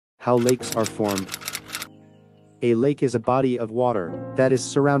How lakes are formed. A lake is a body of water that is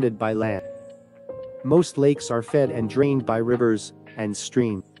surrounded by land. Most lakes are fed and drained by rivers and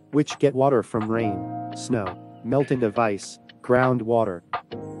streams, which get water from rain, snow, melting of ice, groundwater.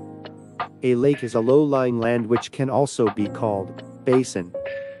 A lake is a low-lying land which can also be called basin.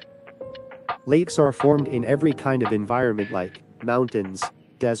 Lakes are formed in every kind of environment like mountains,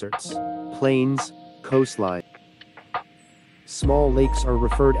 deserts, plains, coastline. Small lakes are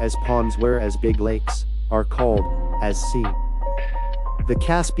referred as ponds, whereas big lakes are called as sea. The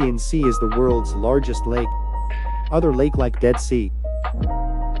Caspian Sea is the world's largest lake. Other lake like Dead Sea.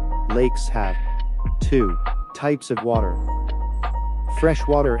 Lakes have two types of water: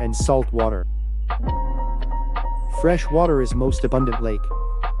 freshwater and salt water. Freshwater is most abundant lake.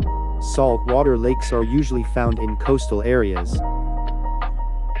 Saltwater lakes are usually found in coastal areas.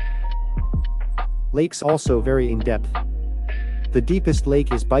 Lakes also vary in depth. The deepest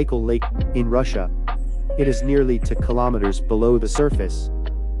lake is Baikal Lake in Russia. It is nearly 2 kilometers below the surface.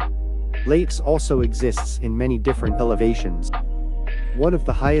 Lakes also exists in many different elevations. One of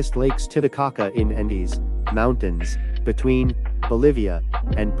the highest lakes Titicaca in Andes Mountains, between Bolivia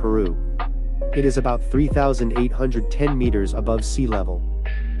and Peru. It is about 3,810 meters above sea level.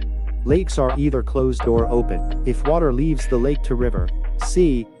 Lakes are either closed or open. If water leaves the lake to river,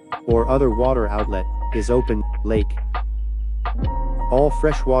 sea, or other water outlet, is open lake. All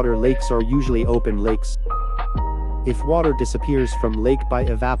freshwater lakes are usually open lakes. If water disappears from lake by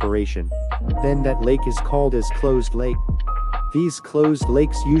evaporation, then that lake is called as closed lake. These closed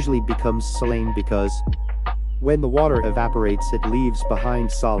lakes usually become saline because when the water evaporates it leaves behind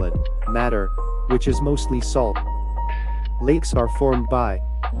solid matter, which is mostly salt. Lakes are formed by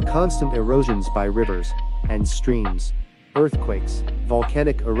constant erosions by rivers and streams, earthquakes,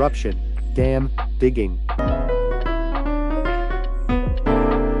 volcanic eruption, dam digging.